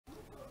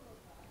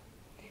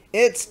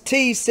It's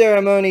tea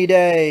ceremony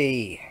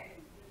day.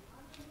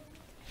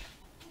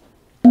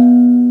 Well,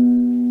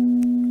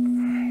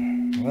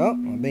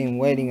 I've been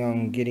waiting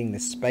on getting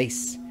the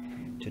space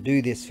to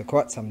do this for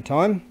quite some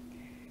time.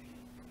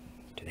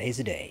 Today's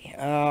the day.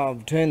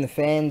 I've turned the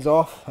fans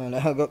off and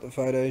I've got the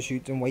photo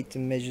shoots and weights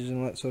and measures and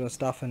all that sort of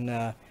stuff.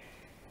 And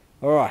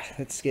alright,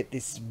 let's get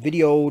this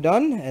video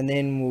done and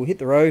then we'll hit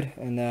the road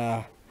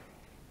and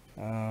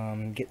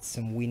get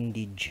some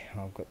windage.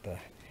 I've got the...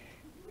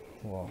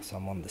 whilst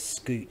I'm on the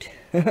scoot.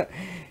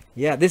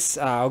 Yeah, this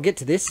I'll get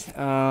to this.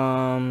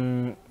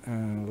 Last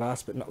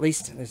but not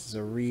least, this is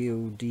a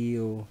real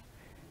deal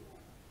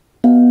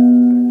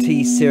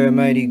tea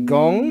ceremony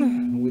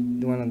gong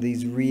with one of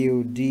these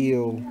real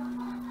deal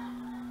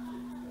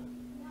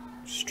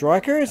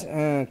strikers,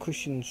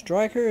 cushion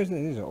strikers.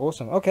 These are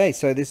awesome. Okay,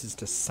 so this is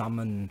to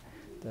summon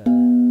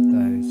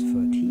those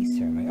for tea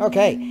ceremony.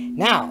 Okay,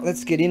 now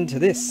let's get into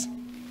this.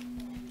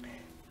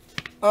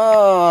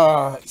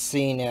 Oh, let's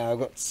see now. I've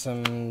got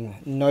some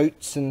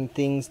notes and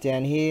things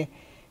down here.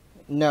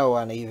 No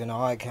one, even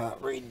I,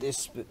 can't read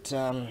this, but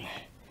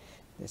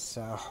this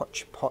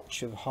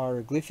hodgepodge of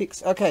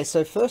hieroglyphics. Okay,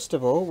 so first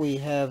of all, we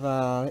have,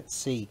 let's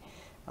see,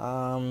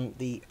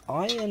 the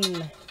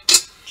iron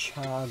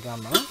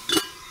Chagama.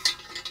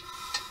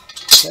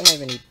 Don't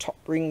have any top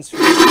rings for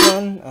this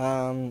one.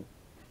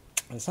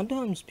 And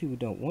sometimes people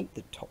don't want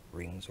the top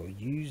rings or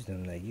use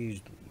them. They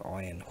use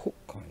iron hook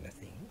kind of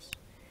things.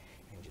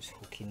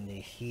 Hook in there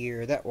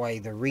here, that way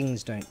the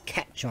rings don't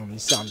catch on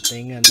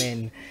something and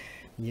then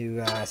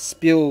you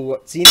spill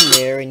what's in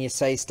there and you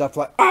say stuff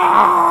like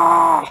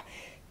ah.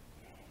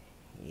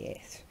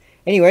 Yes,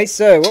 anyway,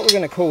 so what we're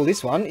going to call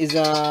this one is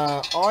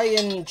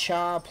iron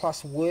char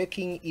plus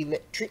working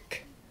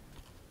electric.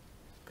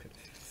 Could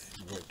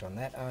have worked on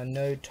that.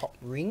 No top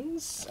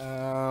rings.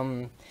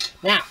 Now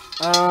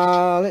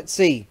let's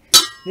see,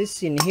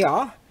 this in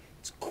here,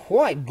 it's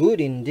quite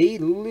good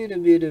indeed. A little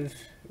bit of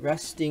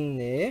rusting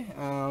there.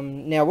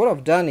 Now what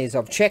I've done is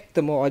I've checked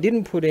them all. I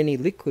didn't put any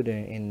liquid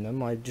in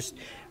them. I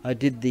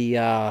did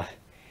the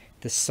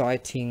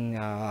sighting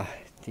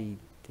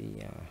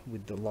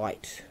with the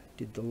light.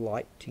 Did the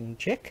lighting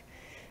check.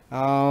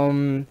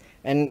 And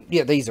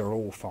yeah, these are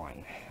all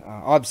fine.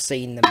 I've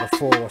seen them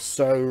before,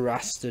 so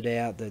rusted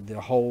out, the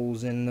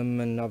holes in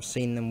them, and I've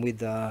seen them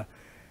with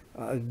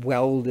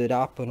welded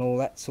up and all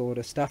that sort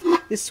of stuff.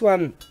 This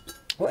one,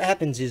 what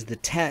happens is the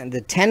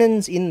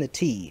tannins in the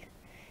tea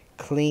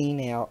clean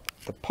out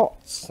the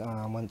pots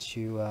once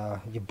you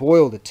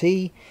boil the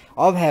tea.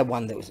 I've had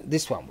one that was,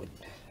 this one would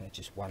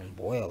just one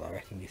boil, I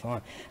reckon, be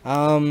fine.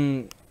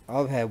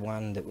 I've had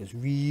one that was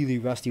really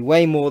rusty,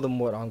 way more than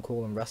what I'm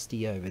calling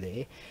rusty over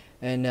there,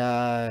 and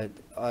I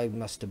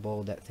must have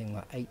boiled that thing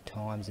like 8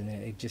 times and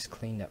then it just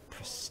cleaned up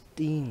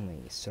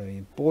pristinely. So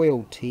you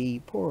boil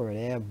tea, pour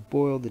it out,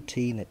 boil the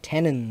tea, and the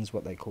tannins,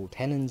 what they call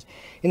tannins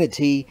in the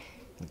tea,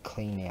 and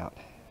clean out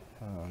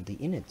the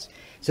innards.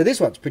 So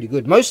this one's pretty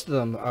good. Most of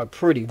them are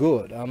pretty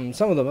good.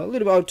 Some of them are a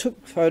little bit. I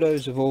took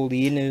photos of all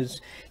the innards.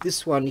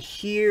 This one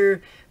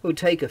here will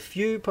take a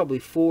few, probably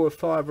 4 or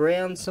 5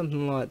 rounds,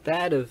 something like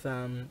that, of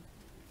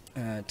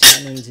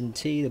tannins in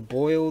tea to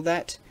boil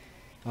that.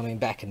 I mean,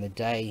 back in the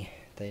day,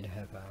 they'd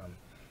have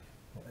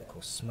what they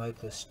call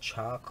smokeless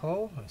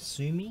charcoal,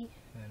 sumi,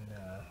 and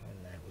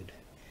they would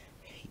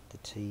heat the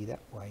tea that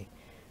way.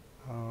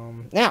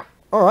 Now,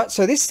 alright,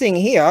 so this thing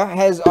here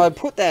has, I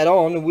put that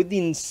on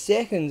within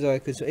seconds,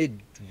 because it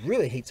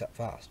really heats up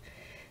fast.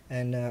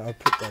 And I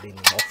put that in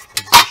off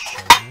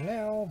position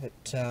now,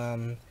 but,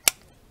 hang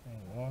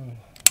on,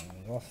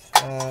 off.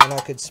 And I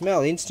could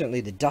smell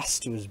instantly the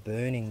dust was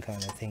burning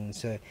kind of thing,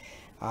 so,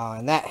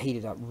 and that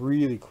heated up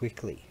really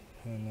quickly.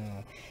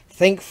 And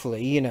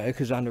thankfully, you know,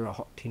 because under a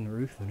hot tin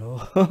roof and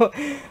all.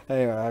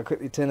 Anyway, I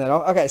quickly turn that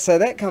off. Okay, so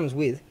that comes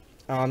with...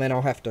 and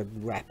I'll have to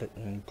wrap it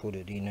and put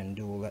it in and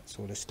do all that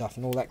sort of stuff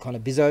and all that kind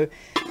of bizzo.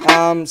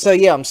 So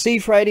yeah, I'm sea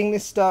freighting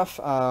this stuff.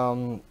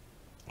 I'll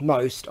air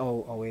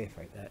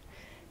freight that.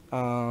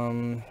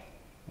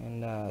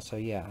 So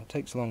yeah, it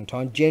takes a long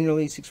time.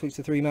 Generally 6 weeks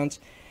to 3 months.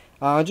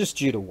 Just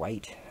due to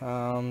weight.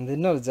 They're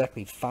not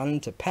exactly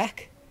fun to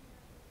pack,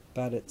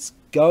 but it's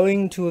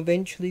going to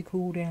eventually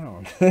cool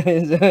down. But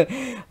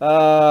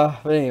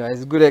anyway,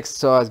 it's a good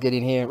exercise. Get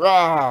in here,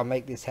 rah,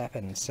 make this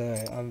happen. So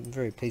I'm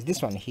very pleased.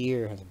 This one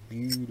here has a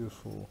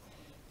beautiful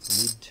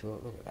lid to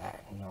it. Look at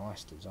that,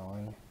 nice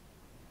design.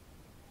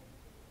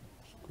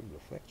 Good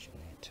reflection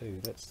there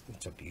too. That's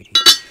a beauty.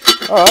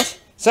 All right,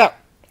 so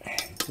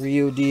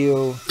real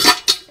deal,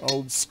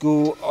 old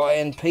school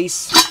iron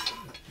piece.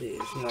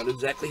 It's not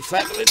exactly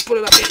flat, but let's put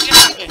it up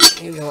here.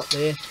 Here we go up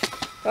there.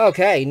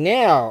 Okay,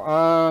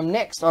 now,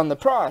 next on the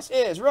price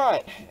is,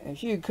 right,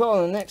 if you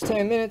call in the next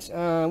 10 minutes,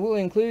 we'll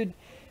include,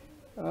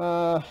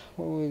 what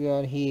we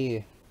got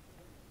here?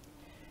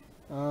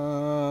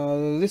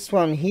 This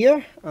one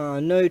here,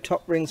 no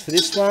top rings for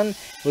this one.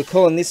 We're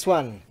calling this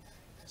one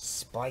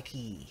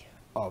Spiky,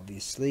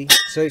 obviously.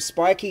 So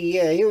Spiky,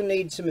 yeah, he'll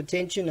need some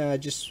attention,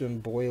 just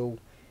boil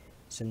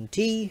some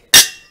tea.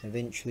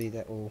 Eventually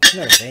that will,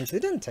 not eventually,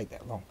 it doesn't take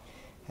that long.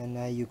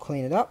 and you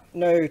clean it up.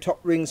 No top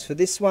rings for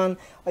this one.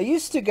 I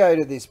used to go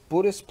to this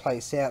Buddhist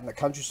place out in the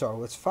countryside. It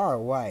was far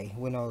away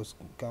when I was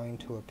going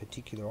to a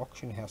particular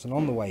auction house, and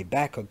on the way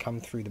back I'd come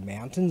through the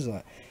mountains,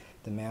 like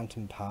the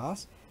mountain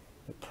pass.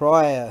 But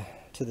prior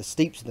to the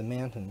steeps of the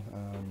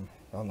mountain,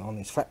 on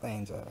these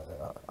flatlands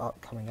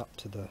coming up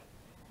to the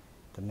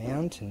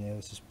mountain, there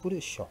was this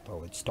Buddhist shop I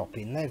would stop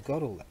in. They've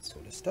got all that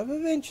sort of stuff.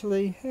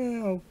 Eventually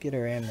I'll get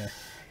around to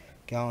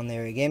going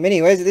there again. But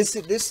anyways,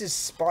 this is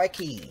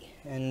Spiky,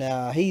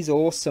 and he's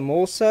awesome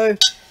also.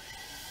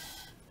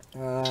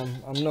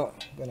 I'm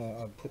not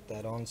gonna put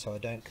that on so I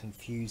don't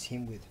confuse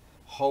him with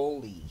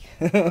Holy.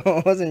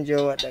 I wasn't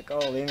sure what to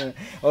call him.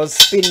 I was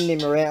spinning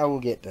him around. We'll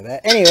get to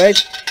that.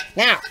 Anyways,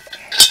 now,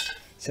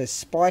 so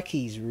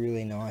Spiky's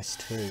really nice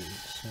too.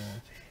 So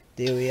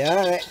there we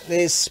are.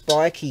 There's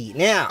Spiky.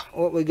 Now,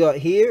 what we got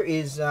here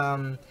is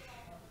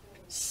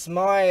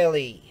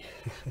Smiley.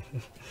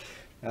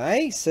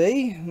 Hey,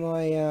 see,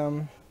 my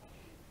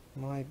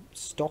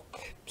stock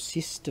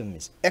system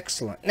is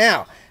excellent.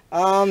 Now,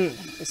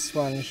 this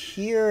one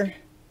here,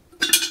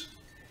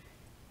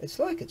 it's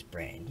like it's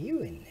brand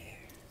new in there.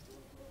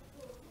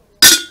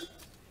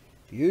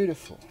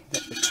 Beautiful.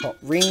 Got the top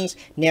rings.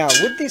 Now,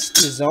 with this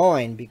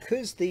design,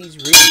 because these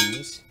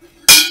rings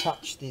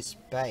touch this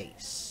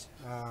base,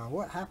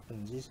 what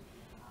happens is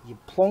you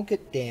plonk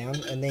it down,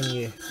 and then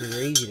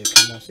they're easy to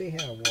come off. See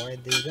how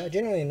wide these are?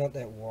 Generally not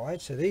that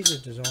wide, so these are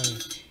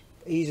designed to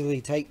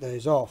easily take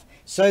those off,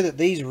 so that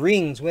these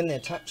rings, when they're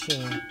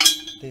touching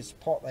this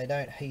pot, they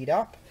don't heat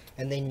up.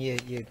 And then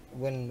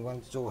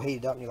once it's all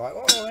heated up, and you're like,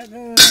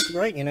 oh, that's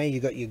great, you know,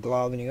 you got your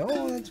glove, and you go,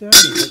 oh, that's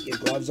great, you take your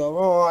gloves off,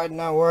 oh,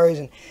 no worries,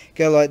 and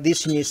go like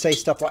this, and you say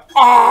stuff like,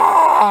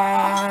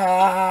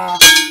 ah!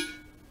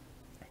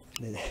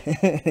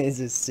 There's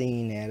a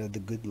scene out of The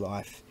Good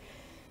Life,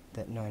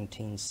 that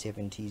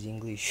 1970s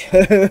English.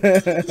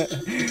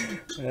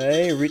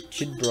 Hey,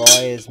 Richard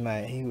Bryars,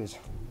 mate, he was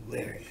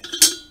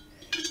hilarious.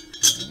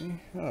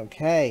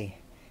 Okay,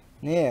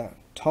 now,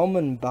 Tom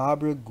and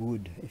Barbara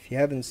Good. If you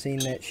haven't seen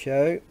that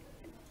show,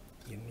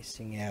 you're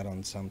missing out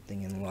on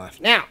something in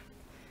life. Now,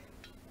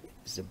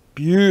 it's a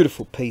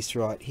beautiful piece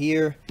right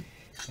here.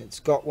 It's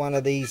got one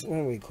of these, what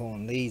are we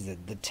calling these?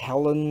 The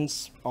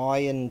talons,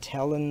 iron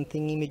talon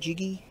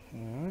thingy-majiggy.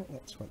 Alright,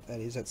 that's what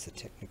that is. That's the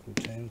technical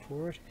term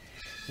for it.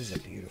 This is a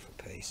beautiful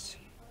piece.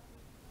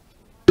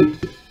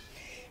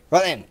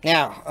 Right then,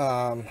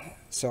 now,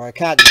 so I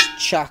can't just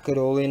chuck it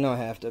all in. I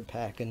have to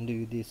pack and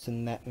do this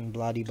and that and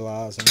bloody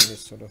blahs and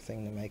this sort of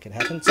thing to make it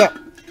happen. So,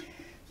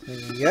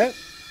 there we go.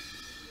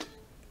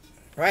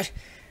 Right.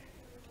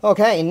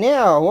 Okay,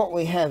 now what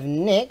we have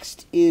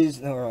next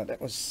is, alright,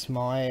 that was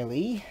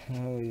Smiley.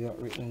 What we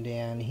got written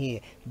down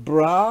here?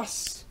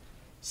 Brass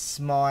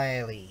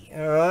Smiley.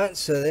 Alright,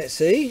 so let's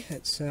see.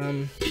 It's,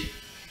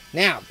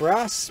 now,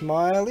 Brass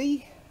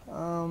Smiley.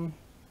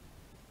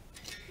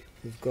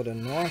 We've got a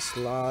nice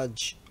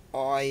large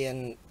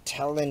iron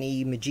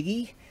talony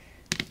majiggy,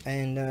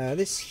 and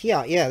this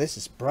here, yeah, this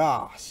is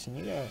brass, and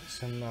you got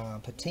some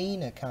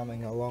patina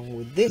coming along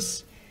with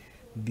this.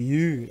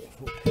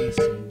 Beautiful piece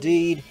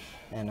indeed.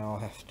 And I'll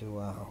have to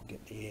I'll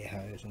get the air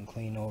hose and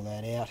clean all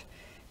that out.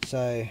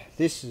 So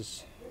this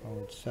is, I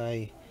would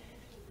say,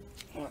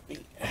 might be,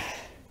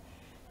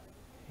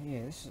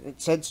 yes,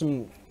 it's had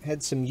some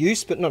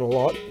use, but not a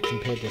lot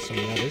compared to some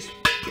of the others.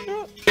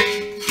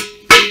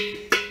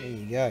 There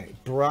you go,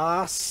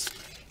 Brass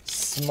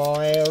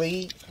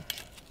Smiley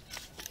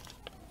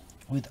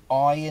with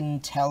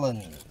iron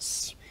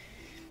talons.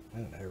 I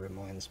don't know,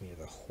 reminds me of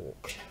a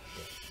hawk.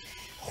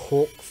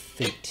 Hawk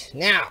feet.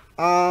 Now,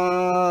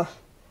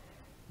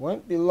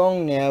 won't be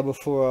long now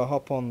before I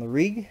hop on the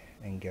rig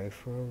and go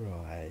for a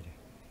ride.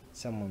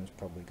 Someone's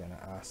probably going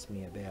to ask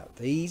me about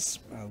these.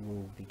 I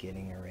will be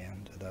getting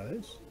around to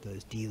those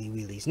dealy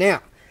wheelies.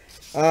 Now,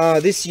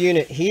 this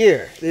unit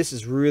here, this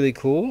is really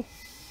cool.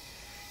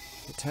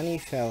 The tunny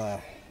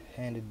fella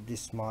handed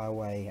this my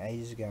way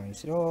ages ago and he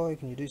said, oh,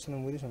 can you do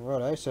something with this? And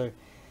righto, so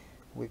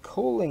we're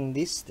calling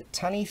this the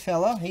tunny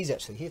fella. He's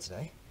actually here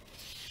today.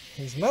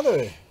 His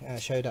mother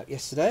showed up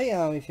yesterday.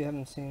 If you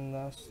haven't seen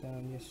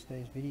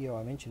yesterday's video,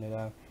 I mentioned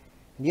it.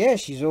 Yeah,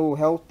 she's all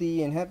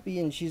healthy and happy,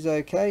 and she's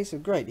okay. So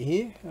great to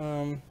hear.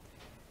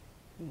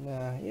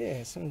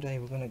 Yeah, someday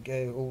we're gonna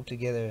go all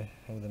together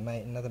with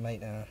another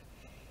mate, to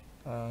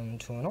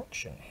an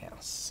auction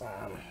house.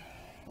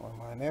 One of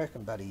my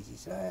American buddies, he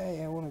said,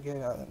 "Hey, I want to go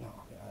to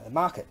the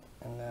market,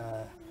 and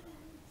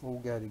we'll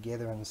go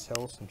together and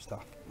sell some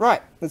stuff."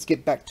 Right, let's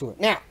get back to it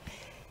now.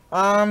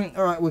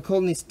 Alright, we're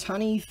calling this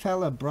tunny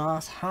fella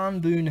brass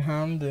hanboon.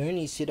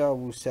 He said, oh,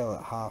 we'll sell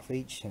it half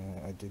each.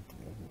 I did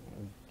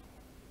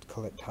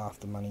collect half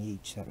the money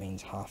each. That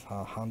means half.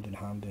 Hanboon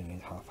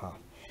is half.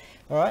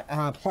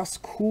 Alright, plus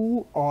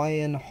cool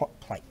iron hot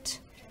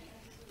plate.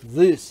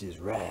 This is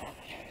rad.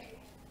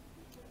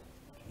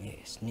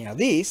 Yes, now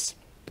this,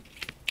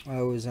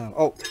 I was,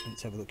 oh,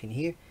 let's have a look in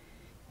here.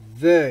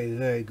 Very,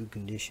 very good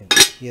condition.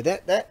 Yeah,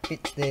 that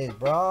fits there,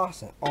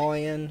 brass and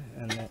iron,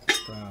 and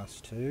that's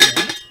brass too,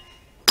 right?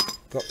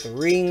 Got the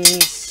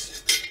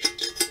rings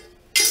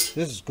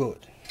This is good.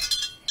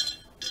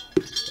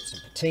 Got some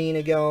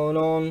patina going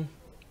on.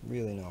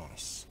 Really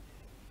nice.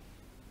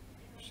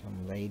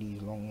 Some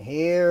ladies' long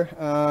hair.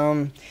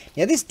 Now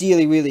this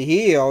dealy wheelie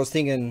here, I was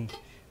thinking,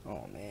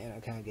 oh man, I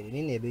can't get it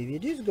in there, but if you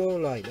just go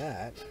like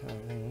that,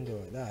 go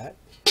like that,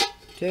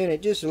 turn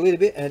it just a little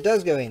bit, and it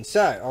does go in.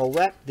 So I'll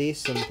wrap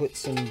this and put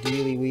some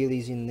dealy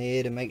wheelies in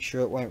there to make sure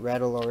it won't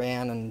rattle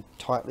around and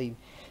tightly,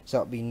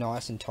 so it'll be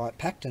nice and tight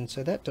packed, and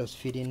so that does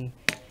fit in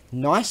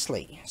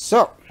nicely.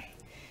 So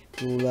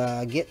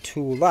we'll get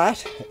to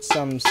that at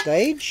some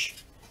stage,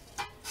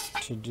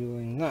 to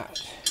doing that.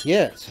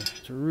 Yeah,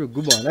 it's a real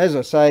good one. As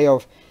I say,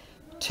 I've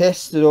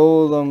tested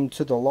all of them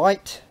to the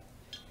light,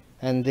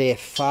 and they're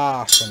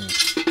far from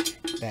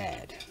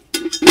bad.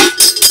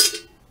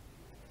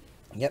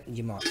 Yep,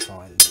 you might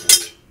find,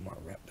 might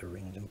wrap the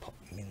rings and pop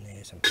them in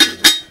there, something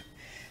like that.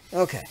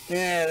 Okay,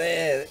 now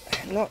they're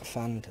not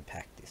fun to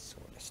pack, this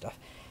sort of stuff.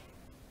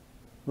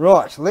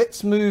 Right,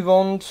 let's move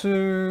on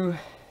to,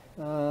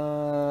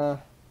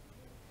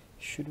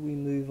 should we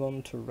move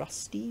on to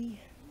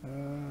Rusty?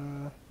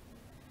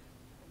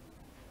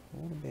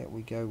 What about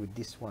we go with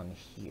this one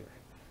here?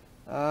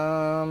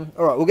 Alright,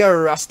 we'll go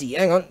Rusty.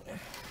 Hang on.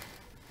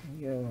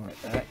 You go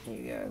like that.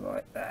 You go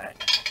like that.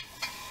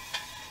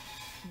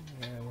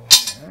 You go like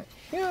that.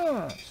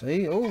 Yeah.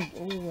 See,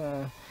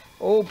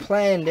 all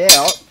planned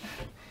out.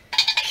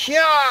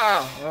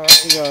 Yeah.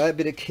 Alright, you got that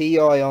bit of key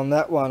eye on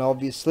that one,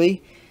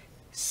 obviously.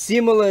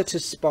 Similar to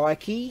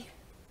Spiky.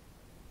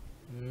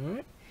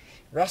 Alright.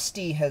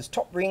 Rusty has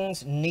top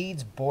rings,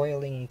 needs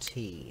boiling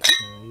tea.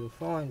 Now, you'll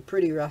find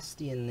pretty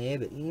rusty in there,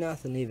 but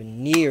nothing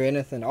even near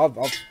anything I've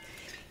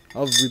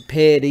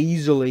repaired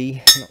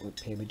easily. Not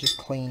repaired, but just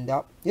cleaned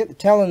up. Yep, the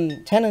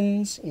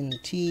tannins in the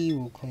tea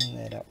will clean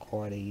that up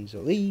quite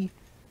easily.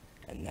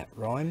 And that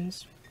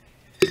rhymes.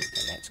 And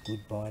that's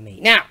good by me.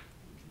 Now,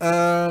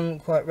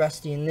 quite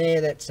rusty in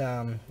there. That's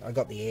I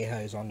got the air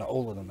hose on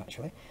all of them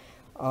actually.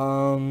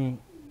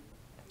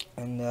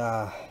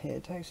 Yeah,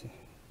 it takes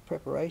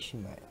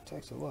preparation, mate. It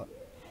takes a lot.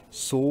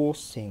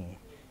 Sourcing,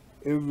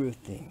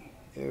 everything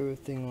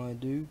I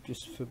do,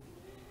 just for,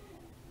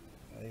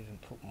 I even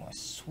put my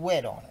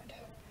sweat on it.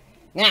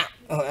 Now,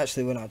 oh,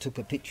 actually, when I took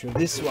a picture of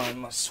this one,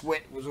 my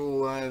sweat was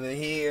all over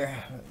here.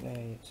 But no,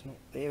 it's not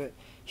there. But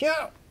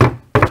here,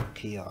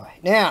 PI.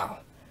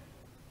 Now,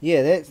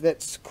 yeah,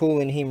 that's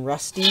calling him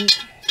Rusty.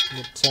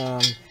 But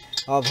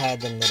I've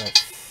had them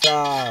that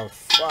are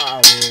far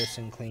worse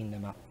and cleaned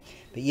them up.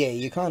 But yeah,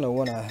 you kind of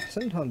want to,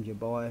 sometimes you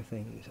buy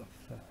things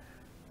off,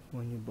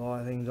 when you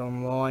buy things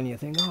online, you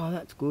think, oh,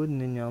 that's good,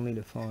 and then you only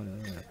to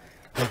find it.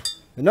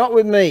 But not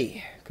with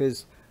me,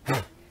 because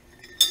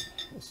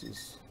this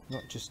is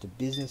not just a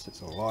business,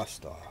 it's a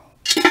lifestyle.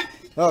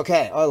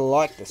 Okay, I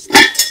like this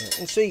stuff.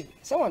 And see,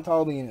 someone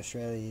told me in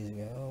Australia years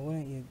ago, oh, why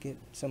don't you get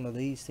some of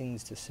these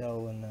things to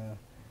sell, and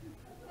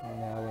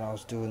when I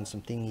was doing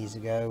some thing years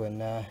ago,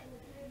 and I'm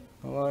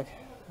like,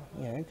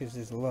 you know, because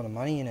there's a lot of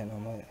money in it, and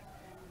I'm like,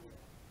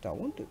 don't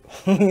want to.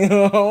 You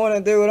know, I want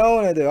to do what I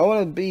want to do. I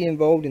want to be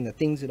involved in the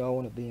things that I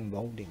want to be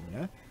involved in, you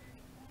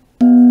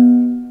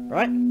know?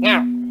 Right?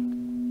 Now.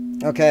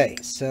 Okay,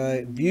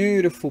 so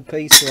beautiful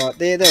piece right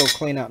there. That'll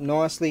clean up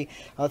nicely.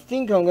 I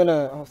think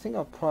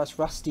I'll price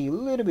Rusty a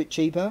little bit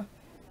cheaper.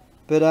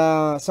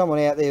 But someone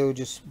out there will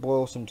just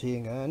boil some tea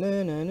and go,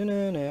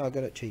 no, I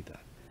got it cheaper.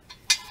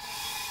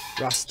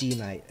 Rusty,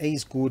 mate.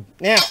 He's good.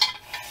 Now,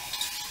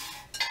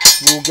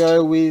 we'll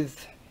go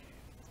with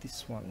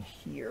this one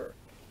here.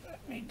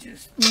 Let me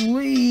just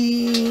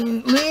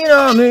lean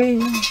on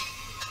me.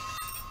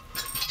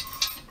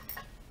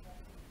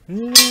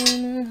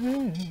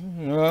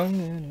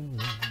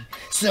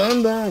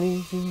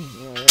 Somebody.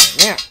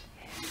 Now,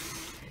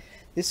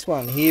 this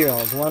one here, I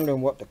was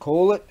wondering what to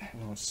call it.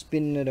 And I was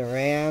spinning it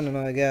around and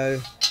I go,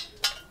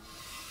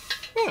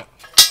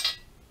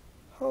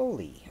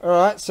 Holy.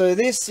 Alright, so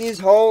this is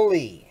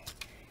Holy.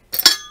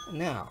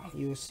 Now,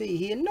 you'll see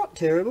here, not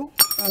terrible.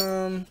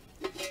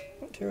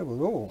 Not terrible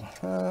at all.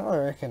 I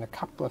reckon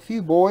a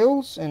few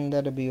boils, and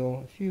that'll be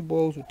all. A few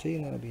boils of tea,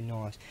 and that'll be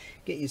nice.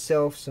 Get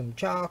yourself some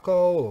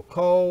charcoal or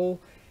coal,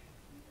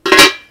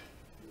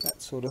 that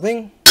sort of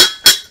thing.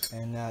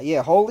 And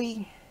yeah,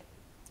 Holy,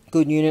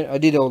 good unit. I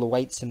did all the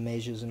weights and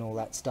measures and all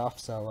that stuff.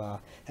 So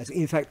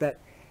in fact, that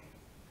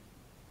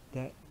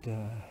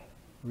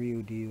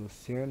real deal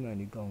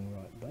ceremony gong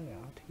right there.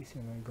 Tea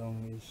ceremony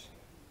gong is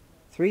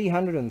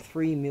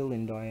 303 mil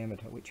in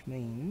diameter, which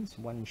means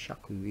one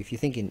shaku. If you're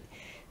thinking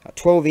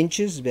 12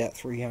 inches, about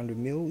 300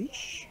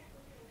 mil-ish,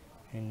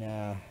 and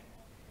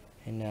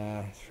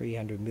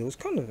 300 mil is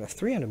kind of a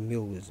 300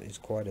 mil is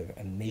quite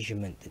a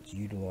measurement that's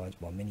utilized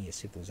by many a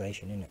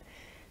civilization, isn't it?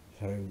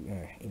 So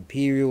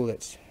imperial,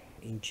 that's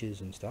inches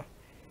and stuff,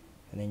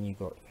 and then you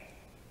got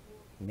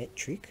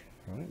metric,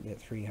 right, about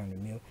 300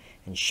 mil,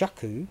 and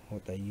shaku,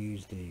 what they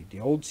use,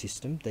 the old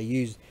system, they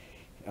use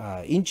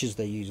inches.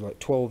 They use like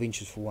 12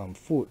 inches for 1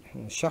 foot,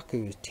 and the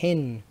shaku is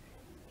 10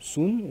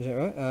 sun, is that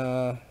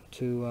right,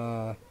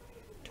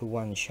 to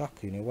 1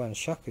 shaku. Now 1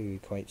 shaku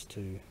equates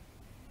to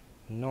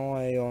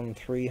nigh on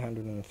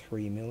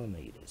 303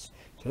 millimeters.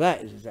 So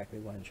that is exactly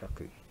one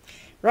shaku.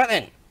 Right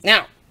then,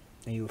 now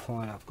you'll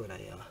find I've got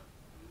an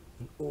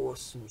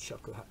awesome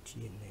shakuhachi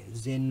in there.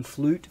 Zen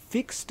flute,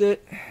 fixed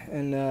it,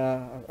 and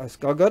I've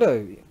got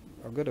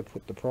to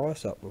put the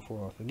price up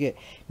before I forget.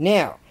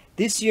 Now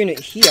this unit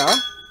here,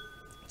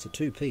 it's a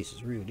 2-piece,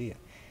 it's real dear.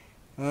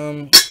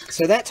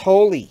 So that's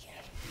holy.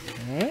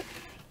 Alright.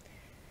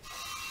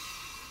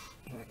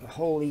 Like a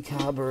holy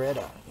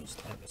carburetor. I used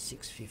to have a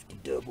 650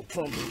 double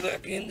pumper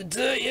back in the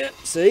day, yeah.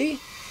 See?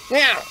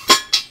 Now,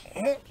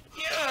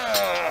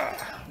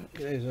 yeah,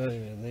 goes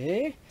over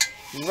there.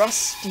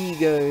 Rusty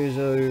goes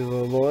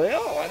over there,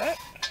 like that.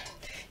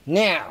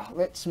 Now,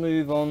 let's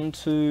move on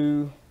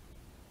to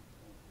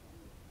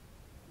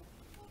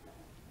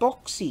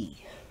Boxy.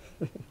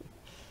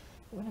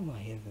 When am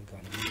I ever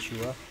going to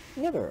mature?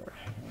 Never.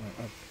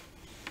 I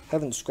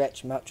haven't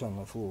scratched much on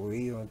the floor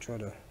here. I try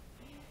to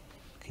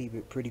keep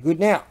it pretty good.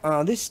 Now,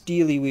 this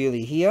dealy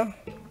wheelie here,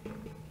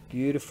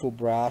 beautiful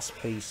brass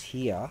piece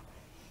here.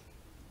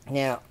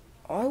 Now,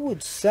 I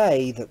would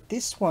say that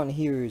this one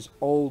here is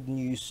old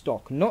new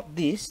stock. Not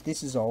this.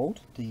 This is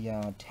old.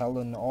 The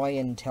Talon,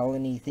 iron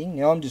Talon-y thing.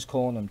 Now, I'm just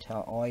calling them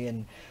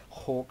iron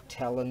hawk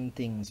Talon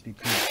things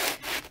because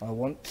I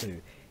want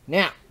to.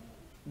 Now,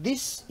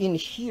 this in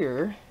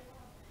here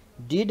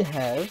did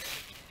have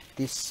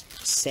this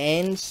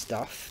sand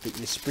stuff that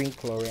you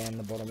sprinkle around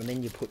the bottom, and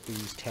then you put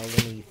these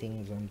Talon-y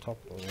things on top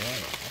of the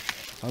layer.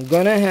 I'm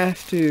gonna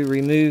have to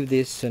remove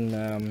this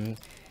and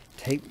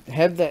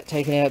have that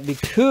taken out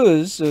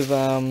because of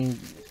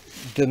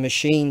the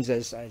machines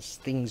as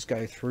things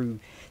go through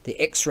the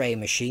X-ray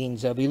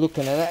machines. They'll be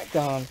looking at that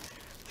going,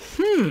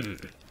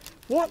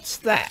 what's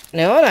that?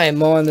 Now, I don't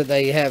mind that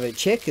they have a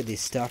check of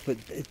this stuff, but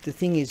the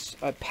thing is,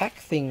 I pack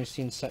things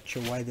in such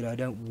a way that I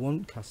don't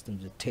want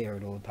customs to tear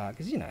it all apart,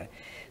 because, you know,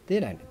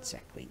 they're not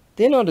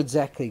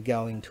exactly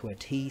going to a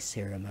tea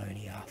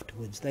ceremony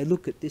afterwards. They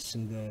look at this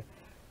and go,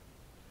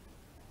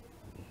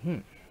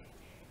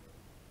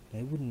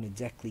 they wouldn't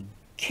exactly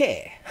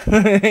care,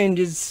 and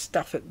just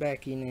stuff it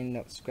back in and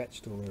not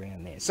scratched all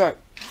around there. So,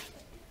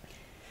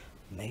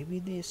 maybe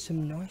there's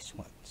some nice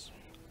ones.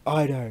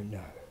 I don't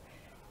know.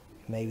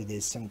 Maybe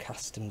there's some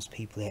customs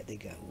people out there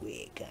going,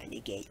 we're going to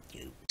get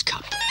you.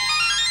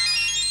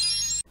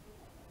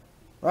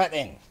 Right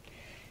then.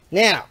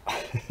 Now,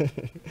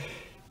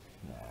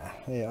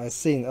 yeah, I've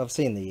seen the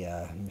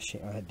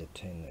machine. I had to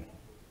turn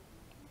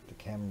the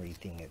Camry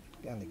thing. It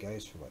only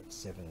goes for like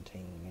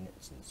 17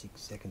 minutes and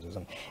 6 seconds or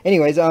something.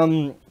 Anyways,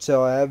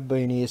 so I have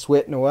been here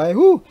sweating away.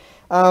 Woo!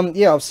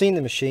 Yeah, I've seen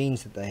the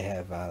machines that they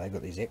have. They've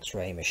got these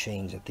X-ray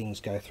machines that things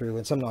go through,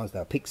 and sometimes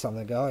they'll pick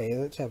something and go, oh yeah,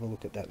 let's have a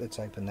look at that. Let's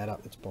open that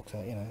up. Let's box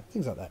that. You know,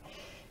 things like that.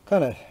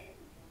 Kind of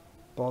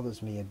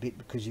bothers me a bit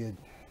because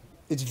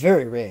it's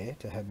very rare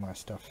to have my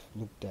stuff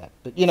looked at.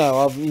 But you know,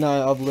 I've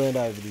learned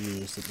over the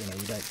years that, you know,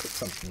 you don't put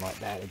something like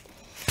that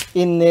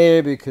in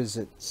there because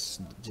it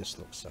just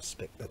looks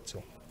suspect. That's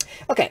all.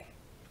 Okay.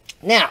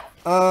 Now,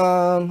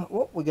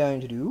 what we're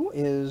going to do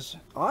is,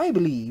 I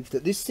believe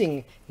that this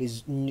thing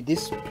is,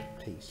 this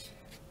piece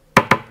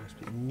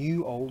must be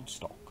new old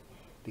stock,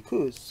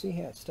 because see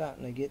how it's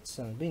starting to get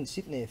some, been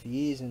sitting there for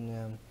years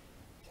and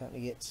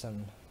starting to get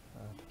some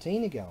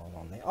patina going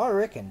on there. I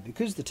reckon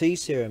because the tea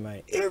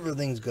ceremony,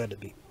 everything's got to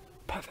be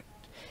perfect.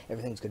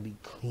 Everything's got to be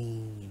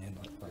clean and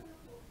like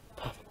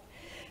perfect.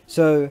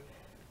 So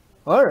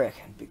I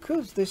reckon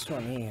because this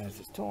one here has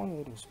this tiny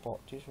little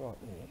spot just right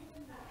there,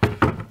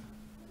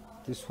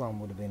 this one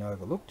would have been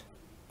overlooked,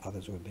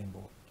 others would have been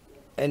bought,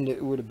 and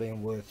it would have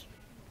been worth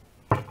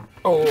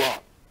a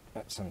lot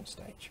at some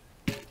stage.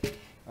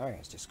 I reckon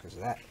it's just because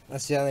of that.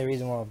 That's the only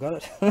reason why I've got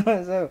it.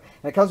 So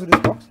it comes with this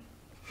box.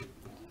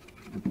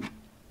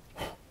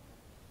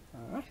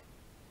 Alright,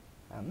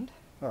 and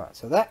alright,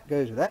 so that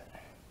goes with that,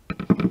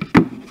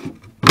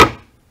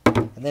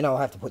 and then I'll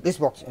have to put this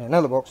box in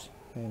another box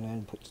and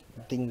then put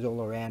things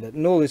all around it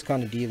and all this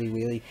kind of dealy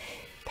wheelie.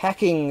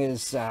 Packing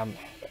is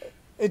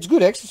it's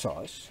good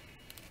exercise,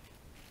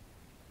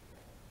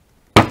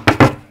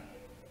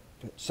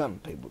 but some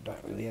people don't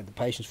really have the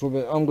patience for it.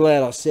 But I'm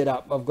glad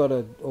I've got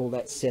all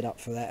that set up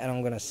for that, and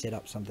I'm going to set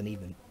up something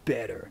even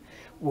better,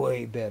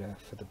 way better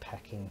for the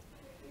packing.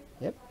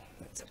 Yep,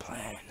 that's the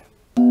plan.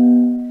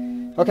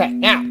 Okay,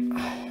 now,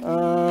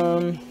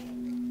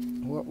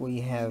 what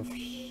we have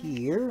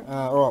here,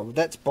 alright,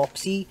 that's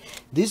Boxy.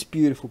 This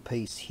beautiful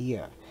piece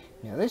here.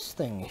 Now this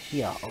thing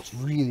here, I was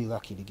really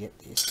lucky to get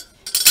this.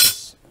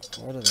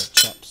 A lot of the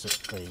chaps at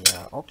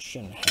the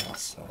auction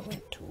house I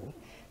went to,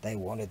 they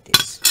wanted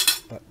this.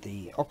 But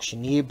the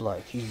auctioneer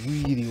bloke, he's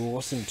really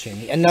awesome to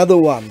me. Another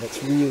one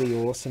that's really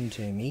awesome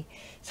to me.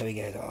 So he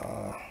goes,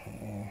 oh,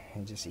 yeah,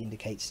 and just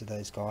indicates to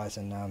those guys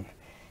and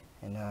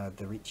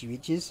the Richie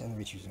Riches, and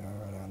the Richies,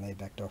 alright, and they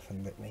backed off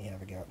and let me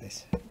have a go at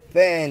this.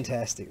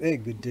 Fantastic, they're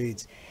good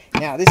dudes.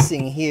 Now this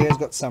thing here has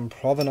got some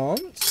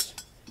provenance,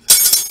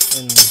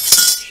 and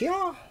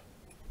yeah,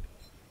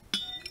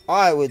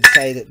 I would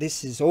say that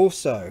this is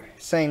also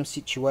same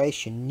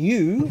situation,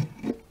 new.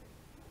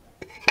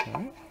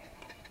 Right.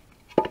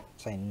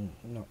 Say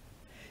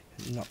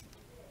not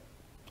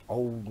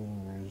old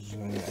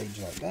and age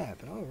like that,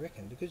 but I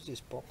reckon because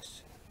this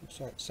box looks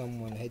like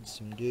someone had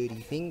some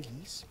dirty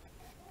fingies,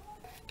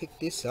 picked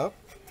this up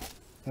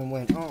and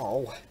went,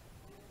 oh,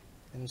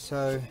 and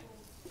so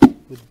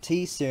with the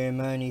tea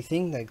ceremony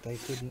thing, they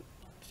couldn't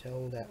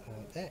sell that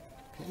like that.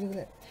 Look at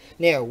that.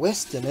 Now,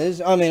 Westerners,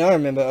 I mean, I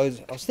remember I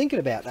was thinking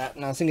about that,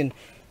 and I was thinking,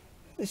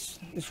 this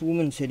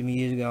woman said to me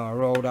years ago, I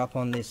rolled up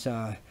on this,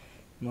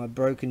 my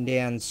broken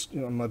down,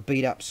 my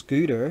beat up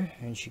scooter,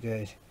 and she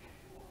goes,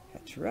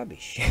 that's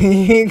rubbish.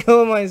 You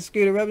call my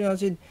scooter rubbish? And I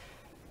said,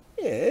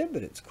 yeah,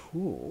 but it's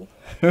cool.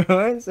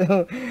 Right?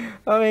 So,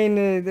 I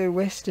mean, the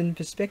Western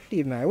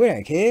perspective, mate, we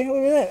don't care.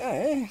 Look at that.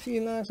 Oh, a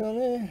few marks on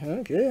there. I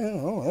don't care.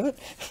 I'll have it.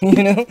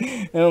 You know?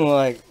 And I'm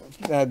like,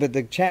 but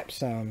the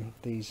chaps,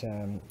 these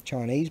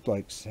Chinese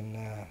blokes and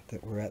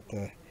that were at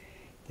the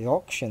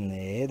auction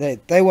there,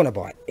 they want to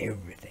buy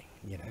everything,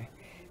 you know.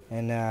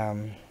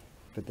 And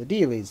but the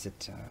deal is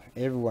that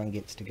everyone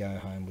gets to go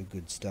home with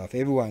good stuff.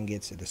 Everyone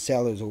gets it. The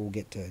sellers all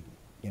get to,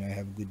 you know,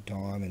 have a good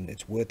time, and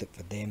it's worth it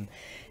for them.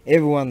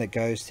 Everyone that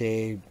goes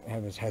there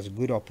has a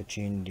good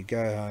opportunity to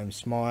go home,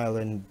 smile,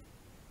 and,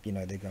 you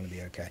know, they're going to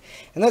be okay.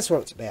 And that's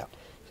what it's about.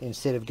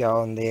 Instead of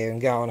going there and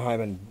going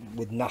home and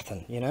with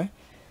nothing, you know.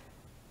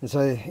 And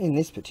so in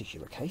this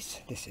particular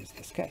case, this is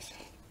this case.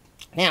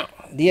 Now,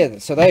 yeah,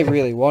 so they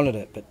really wanted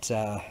it, but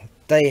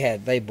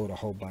they bought a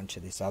whole bunch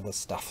of this other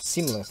stuff,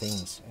 similar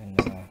things, and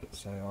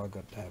so I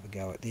got to have a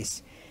go at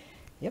this.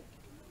 Yep.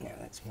 Now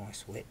that's my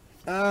sweat.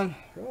 Right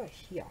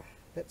here.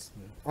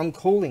 I'm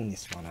calling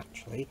this one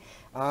actually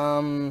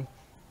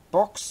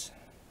box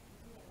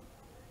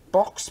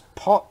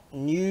pot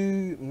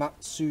new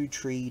Matsu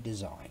tree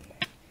design.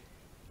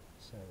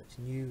 So it's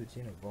new, it's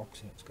in a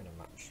box, and it's got a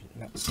Matsu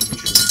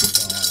tree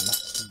design.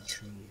 Matsu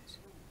tree is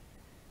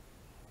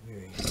a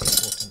very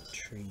important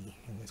tree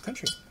in this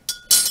country.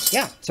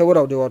 Yeah, so what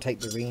I'll do, I'll take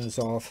the rings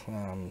off.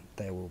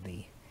 They will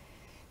be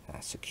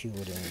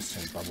secured in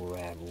some bubble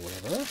wrap or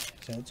whatever.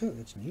 So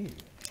it's new.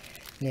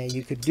 Now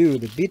you could do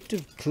with a bit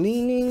of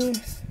cleaning.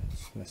 This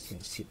must have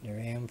been sitting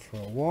around for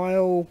a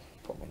while.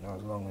 Probably not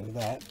as long as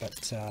that,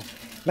 but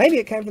maybe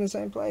it came from the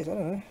same place. I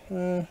don't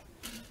know.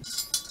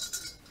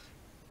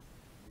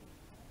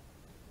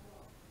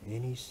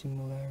 Any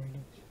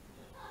similarities?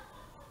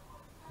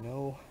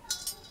 No.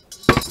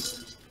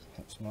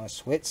 That's my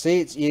sweat.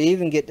 See, you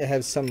even get to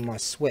have some of my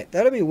sweat.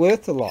 That'll be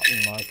worth a lot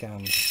in like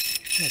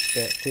that's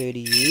about 30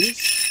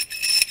 years.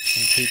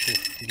 And people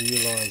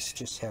realise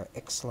just how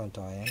excellent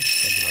I am.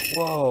 They'll be like,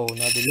 whoa, and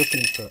they'll be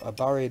looking for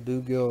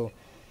ABAREBUGYO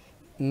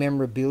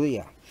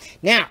memorabilia.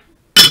 Now,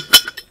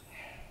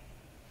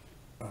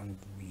 I'm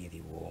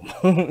really warm.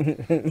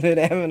 But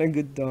having a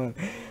good time.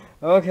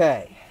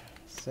 Okay,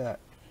 so.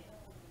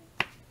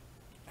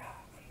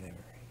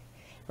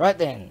 Right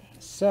then,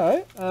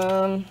 so,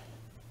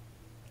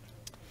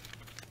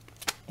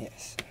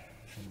 yes,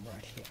 from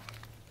right here.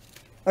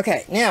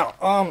 Okay, now,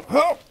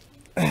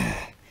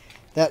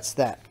 that's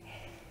that.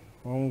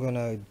 I'm going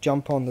to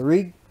jump on the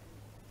rig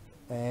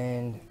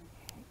and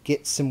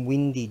get some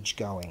windage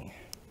going.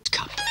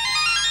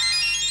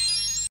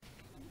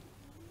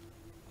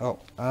 Oh,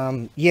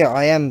 yeah,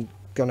 I am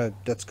gonna,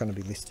 that's gonna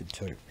be listed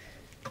too.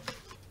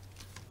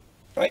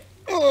 Right,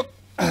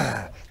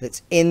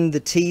 let's end the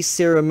tea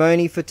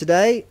ceremony for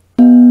today.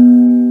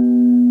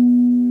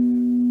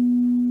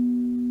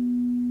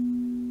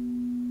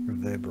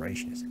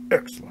 Reverberation is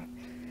excellent.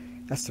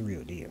 That's the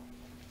real deal.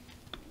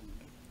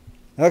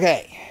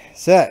 Okay,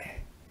 so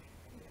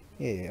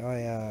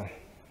yeah,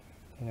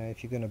 you know,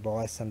 if you're gonna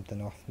buy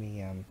something off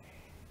me,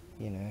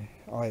 you know,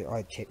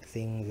 I check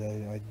things,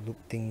 I look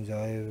things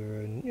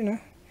over, and you know,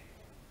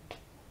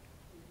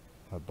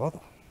 I bother.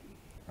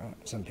 Right?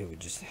 Some people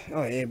just,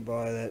 oh yeah,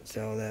 buy that,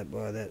 sell that,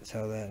 buy that,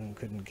 sell that, and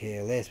couldn't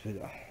care less.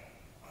 But I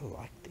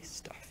like this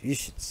stuff. You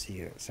should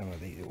see some of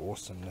these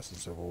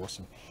awesomenesses of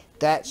awesome.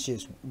 That's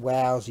just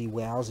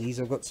wowsies.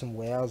 I've got some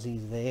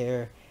wowsies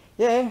there.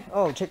 Yeah,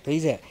 oh, check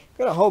these out.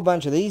 Got a whole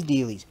bunch of these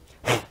dealies.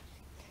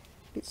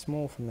 Bit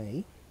small for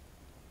me.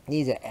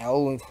 These are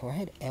L, if I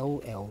had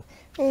LL.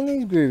 Oh,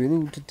 these groovy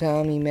little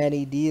tatami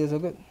matty deers.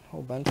 I've got a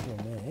whole bunch of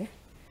them there.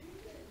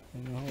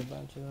 And a whole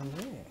bunch of them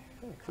there.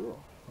 Oh,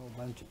 cool. A whole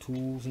bunch of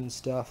tools and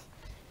stuff.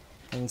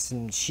 And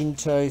some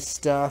Shinto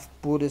stuff,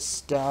 Buddhist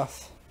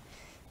stuff.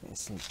 And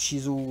some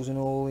chisels and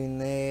all in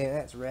there.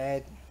 That's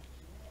rad.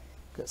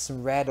 Got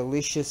some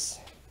Radalicious.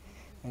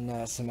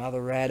 And some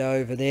other rad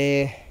over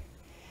there.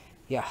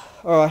 Yeah,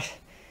 alright.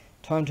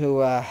 Time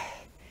to, I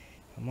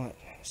might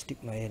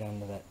stick my head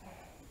under that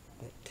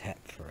tap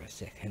for a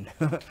second.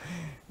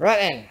 Right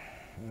then.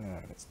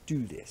 Let's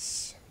do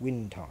this.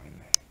 Wind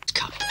time.